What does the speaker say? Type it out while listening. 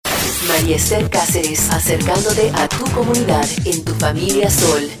María Esther Cáceres, acercándote a tu comunidad en tu Familia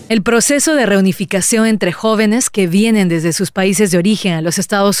Zol. El proceso de reunificación entre jóvenes que vienen desde sus países de origen a los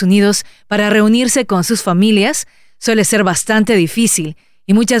Estados Unidos para reunirse con sus familias suele ser bastante difícil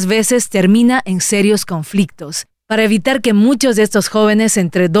y muchas veces termina en serios conflictos. Para evitar que muchos de estos jóvenes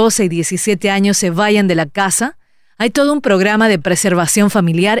entre 12 y 17 años se vayan de la casa, hay todo un programa de preservación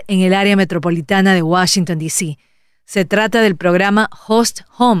familiar en el área metropolitana de Washington, D.C. Se trata del programa Host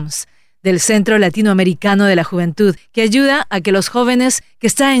Homes del Centro Latinoamericano de la Juventud, que ayuda a que los jóvenes que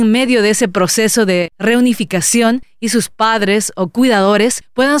están en medio de ese proceso de reunificación y sus padres o cuidadores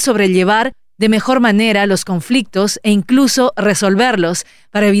puedan sobrellevar de mejor manera los conflictos e incluso resolverlos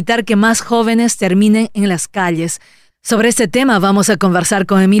para evitar que más jóvenes terminen en las calles. Sobre este tema vamos a conversar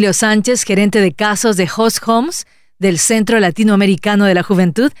con Emilio Sánchez, gerente de casos de Host Homes del Centro Latinoamericano de la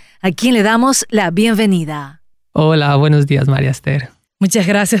Juventud, a quien le damos la bienvenida. Hola, buenos días, María Esther. Muchas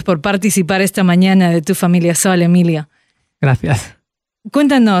gracias por participar esta mañana de Tu Familia Zol, Emilio. Gracias.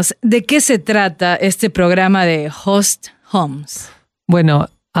 Cuéntanos, ¿de qué se trata este programa de Host Homes? Bueno,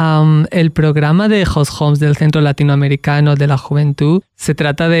 el programa de Host Homes del Centro Latinoamericano de la Juventud se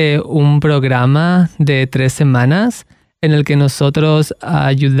trata de un programa de 3 semanas en el que nosotros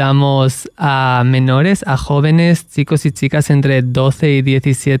ayudamos a menores, a jóvenes, chicos y chicas entre 12 y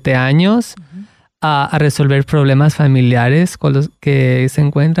 17 años a resolver problemas familiares con los que se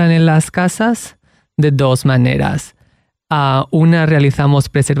encuentran en las casas de 2 maneras. Una, realizamos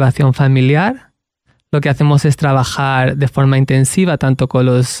preservación familiar. Lo que hacemos es trabajar de forma intensiva tanto con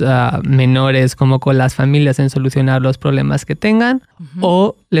los menores como con las familias en solucionar los problemas que tengan,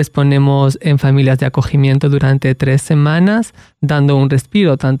 o les ponemos en familias de acogimiento durante 3 semanas, dando un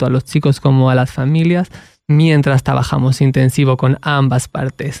respiro tanto a los chicos como a las familias, mientras trabajamos intensivo con ambas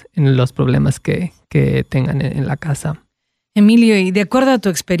partes en los problemas que tengan en la casa. Emilio, y de acuerdo a tu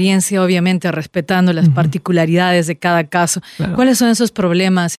experiencia, obviamente respetando las particularidades de cada caso, claro, ¿cuáles son esos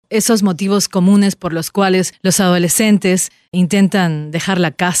problemas, esos motivos comunes por los cuales los adolescentes intentan dejar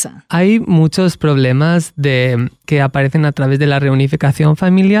la casa? Hay muchos problemas que aparecen a través de la reunificación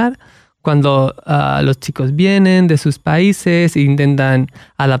familiar. Cuando los chicos vienen de sus países e intentan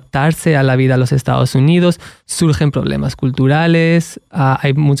adaptarse a la vida a los Estados Unidos, surgen problemas culturales,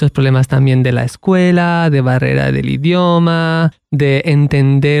 hay muchos problemas también de la escuela, de barrera del idioma, de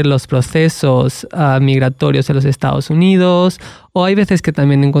entender los procesos migratorios en los Estados Unidos, o hay veces que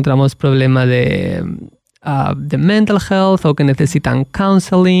también encontramos problemas de mental health o que necesitan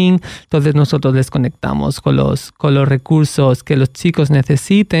counseling. Entonces nosotros les conectamos con los recursos que los chicos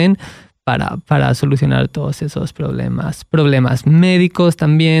necesiten para solucionar todos esos problemas. Problemas médicos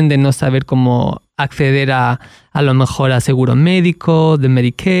también, de no saber cómo acceder a lo mejor a seguro médico, de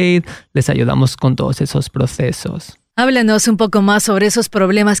Medicaid. Les ayudamos con todos esos procesos. Háblanos un poco más sobre esos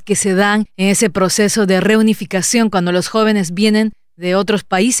problemas que se dan en ese proceso de reunificación cuando los jóvenes vienen de otros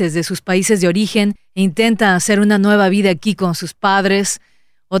países, de sus países de origen, e intentan hacer una nueva vida aquí con sus padres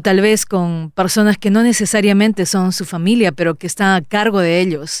o tal vez con personas que no necesariamente son su familia, pero que están a cargo de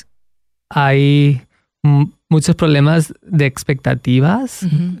ellos. Hay muchos problemas de expectativas,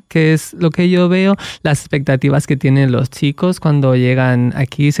 que es lo que yo veo. Las expectativas que tienen los chicos cuando llegan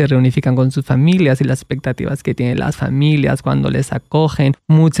aquí, se reunifican con sus familias, y las expectativas que tienen las familias cuando les acogen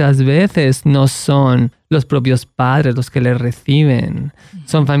muchas veces no son los propios padres los que les reciben.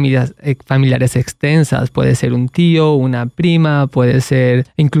 Son familiares extensas. Puede ser un tío, una prima, puede ser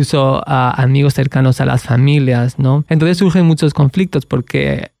incluso amigos cercanos a las familias, ¿no? Entonces surgen muchos conflictos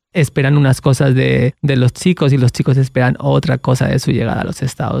porque esperan unas cosas de los chicos y los chicos esperan otra cosa de su llegada a los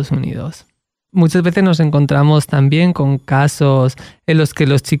Estados Unidos. Muchas veces nos encontramos también con casos en los que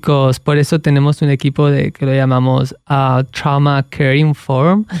los chicos, por eso tenemos un equipo que lo llamamos Trauma Caring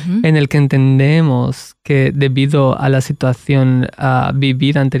Forum, en el que entendemos que debido a la situación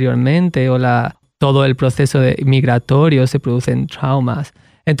vivida anteriormente o todo el proceso migratorio se producen traumas.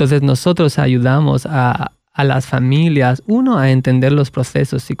 Entonces nosotros ayudamos a las familias, 1, a entender los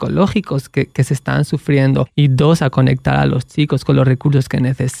procesos psicológicos que se están sufriendo, y 2, a conectar a los chicos con los recursos que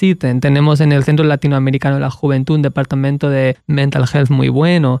necesiten. Tenemos en el Centro Latinoamericano de la Juventud un departamento de mental health muy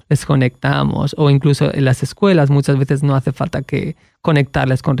bueno, les conectamos, o incluso en las escuelas muchas veces no hace falta que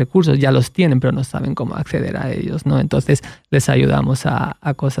conectarles con recursos, ya los tienen pero no saben cómo acceder a ellos, ¿no? Entonces les ayudamos a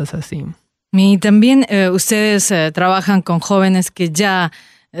cosas así. Y también ustedes trabajan con jóvenes que ya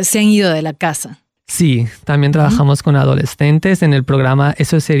se han ido de la casa. Sí, también trabajamos con adolescentes en el programa.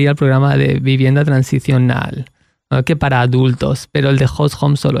 Eso sería el programa de vivienda transicional, ¿no? Que para adultos, pero el de Host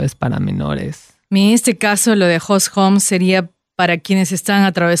Home solo es para menores. En este caso, lo de Host Home sería para quienes están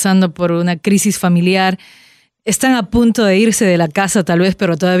atravesando por una crisis familiar están a punto de irse de la casa tal vez,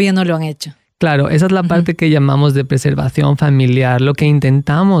 pero todavía no lo han hecho. Claro, esa es la parte que llamamos de preservación familiar. Lo que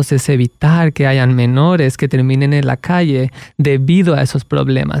intentamos es evitar que hayan menores que terminen en la calle debido a esos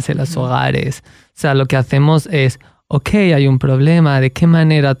problemas en los hogares. O sea, lo que hacemos es, ok, hay un problema, ¿de qué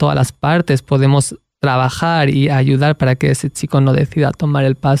manera todas las partes podemos trabajar y ayudar para que ese chico no decida tomar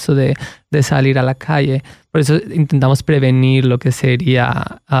el paso de salir a la calle? Por eso intentamos prevenir lo que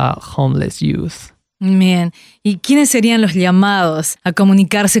sería homeless youth. Bien. ¿Y quiénes serían los llamados a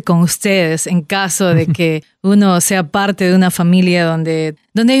comunicarse con ustedes en caso de que uno sea parte de una familia donde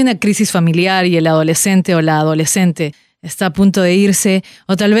hay una crisis familiar y el adolescente o la adolescente está a punto de irse,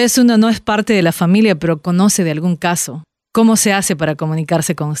 o tal vez uno no es parte de la familia pero conoce de algún caso? ¿Cómo se hace para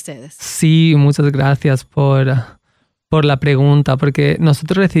comunicarse con ustedes? Sí, muchas gracias por la pregunta, porque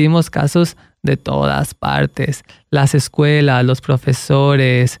nosotros recibimos casos de todas partes, las escuelas, los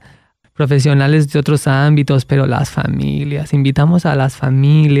profesores, profesionales de otros ámbitos, pero las familias. Invitamos a las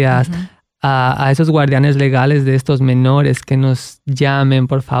familias, a esos guardianes legales de estos menores que nos llamen,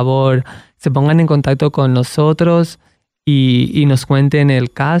 por favor, se pongan en contacto con nosotros y nos cuenten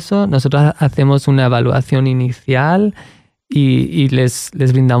el caso. Nosotros hacemos una evaluación inicial y les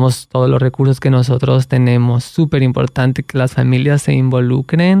brindamos todos los recursos que nosotros tenemos. Súper importante que las familias se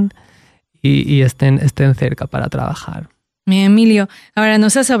involucren y estén cerca para trabajar. Emilio, ahora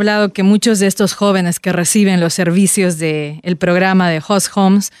nos has hablado que muchos de estos jóvenes que reciben los servicios del programa de Host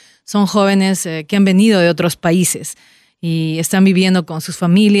Homes son jóvenes que han venido de otros países y están viviendo con sus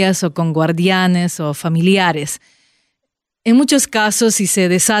familias o con guardianes o familiares. En muchos casos, si se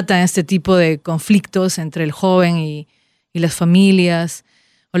desatan este tipo de conflictos entre el joven y las familias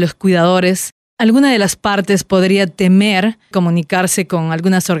o los cuidadores, alguna de las partes podría temer comunicarse con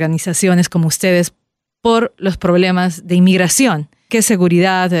algunas organizaciones como ustedes por los problemas de inmigración. ¿Qué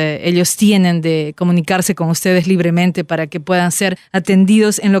seguridad ellos tienen de comunicarse con ustedes libremente para que puedan ser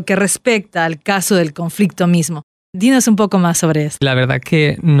atendidos en lo que respecta al caso del conflicto mismo? Dinos un poco más sobre eso. La verdad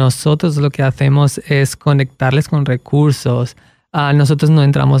que nosotros lo que hacemos es conectarles con recursos. Nosotros no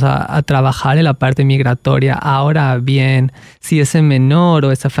entramos a trabajar en la parte migratoria. Ahora bien, si ese menor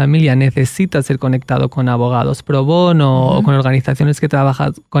o esa familia necesita ser conectado con abogados pro bono o con organizaciones que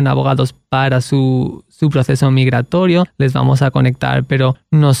trabajan con abogados para su proceso migratorio, les vamos a conectar, pero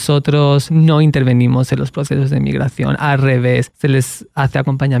nosotros no intervenimos en los procesos de migración. Al revés, se les hace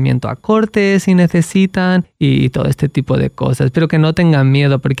acompañamiento a corte si necesitan y todo este tipo de cosas. Pero que no tengan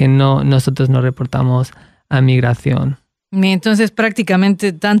miedo porque nosotros no reportamos a migración. Entonces,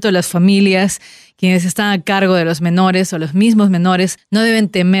 prácticamente tanto las familias, quienes están a cargo de los menores o los mismos menores, no deben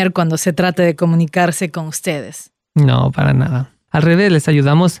temer cuando se trata de comunicarse con ustedes. No, para nada. Al revés, les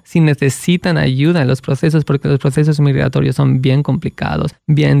ayudamos si necesitan ayuda en los procesos, porque los procesos migratorios son bien complicados,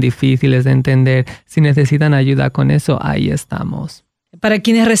 bien difíciles de entender. Si necesitan ayuda con eso, ahí estamos. Para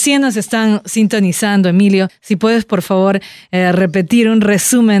quienes recién nos están sintonizando, Emilio, si puedes, por favor, repetir un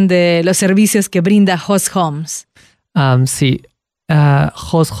resumen de los servicios que brinda Host Homes. Sí.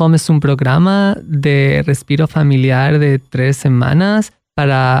 Host Home es un programa de respiro familiar de 3 semanas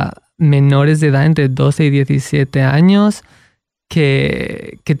para menores de edad entre 12 y 17 años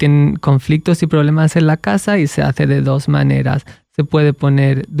que tienen conflictos y problemas en la casa, y se hace de 2 maneras. Se puede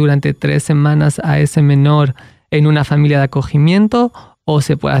poner durante 3 semanas a ese menor en una familia de acogimiento, o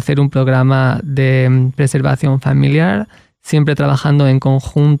se puede hacer un programa de preservación familiar, siempre trabajando en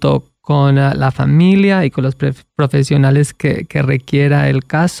conjunto con la familia y con los profesionales que requiera el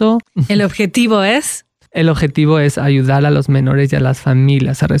caso. ¿El objetivo es? El objetivo es ayudar a los menores y a las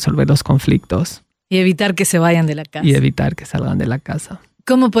familias a resolver los conflictos. Y evitar que se vayan de la casa. Y evitar que salgan de la casa.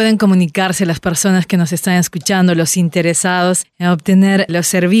 ¿Cómo pueden comunicarse las personas que nos están escuchando, los interesados en obtener los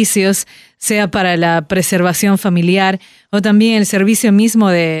servicios, sea para la preservación familiar o también el servicio mismo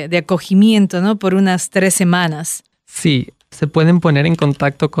de acogimiento, ¿no? Por unas 3 semanas. Sí, se pueden poner en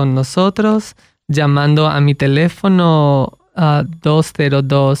contacto con nosotros llamando a mi teléfono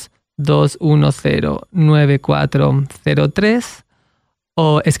 202-210-9403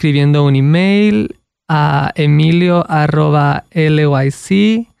 o escribiendo un email a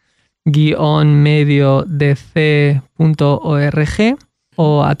emilio@lyc-mediodc.org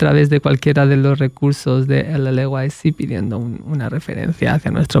o a través de cualquiera de los recursos de LLYC pidiendo una referencia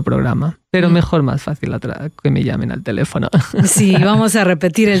hacia nuestro programa. Pero mejor, más fácil que me llamen al teléfono. Sí, vamos a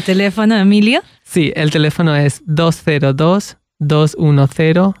repetir el teléfono, Emilio. Sí, el teléfono es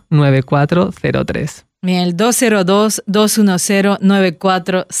 202-210-9403. Bien, el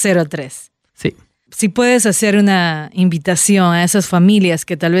 202-210-9403. Sí. Si puedes hacer una invitación a esas familias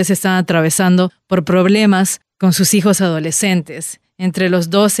que tal vez están atravesando por problemas con sus hijos adolescentes entre los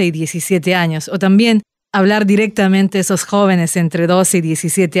 12 y 17 años, o también hablar directamente a esos jóvenes entre 12 y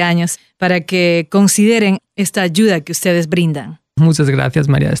 17 años para que consideren esta ayuda que ustedes brindan. Muchas gracias,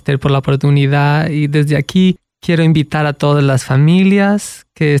 María Esther, por la oportunidad. Y desde aquí quiero invitar a todas las familias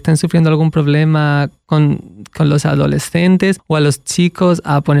que estén sufriendo algún problema con los adolescentes o a los chicos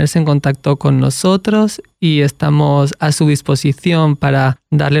a ponerse en contacto con nosotros, y estamos a su disposición para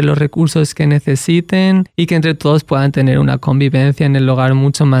darle los recursos que necesiten y que entre todos puedan tener una convivencia en el hogar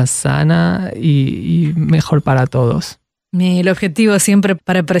mucho más sana y mejor para todos. El objetivo siempre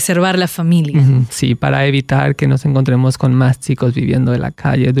para preservar la familia. Sí, para evitar que nos encontremos con más chicos viviendo en la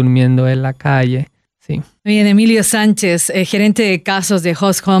calle, durmiendo en la calle. Sí. Bien, Emilio Sánchez, gerente de casos de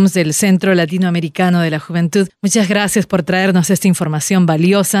Host Homes del Centro Latinoamericano de la Juventud. Muchas gracias por traernos esta información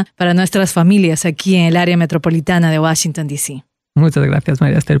valiosa para nuestras familias aquí en el área metropolitana de Washington, D.C. Muchas gracias,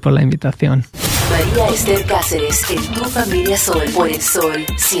 María Esther, por la invitación. María Esther Cáceres en Tu Familia Zol por el Sol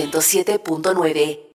 107.9.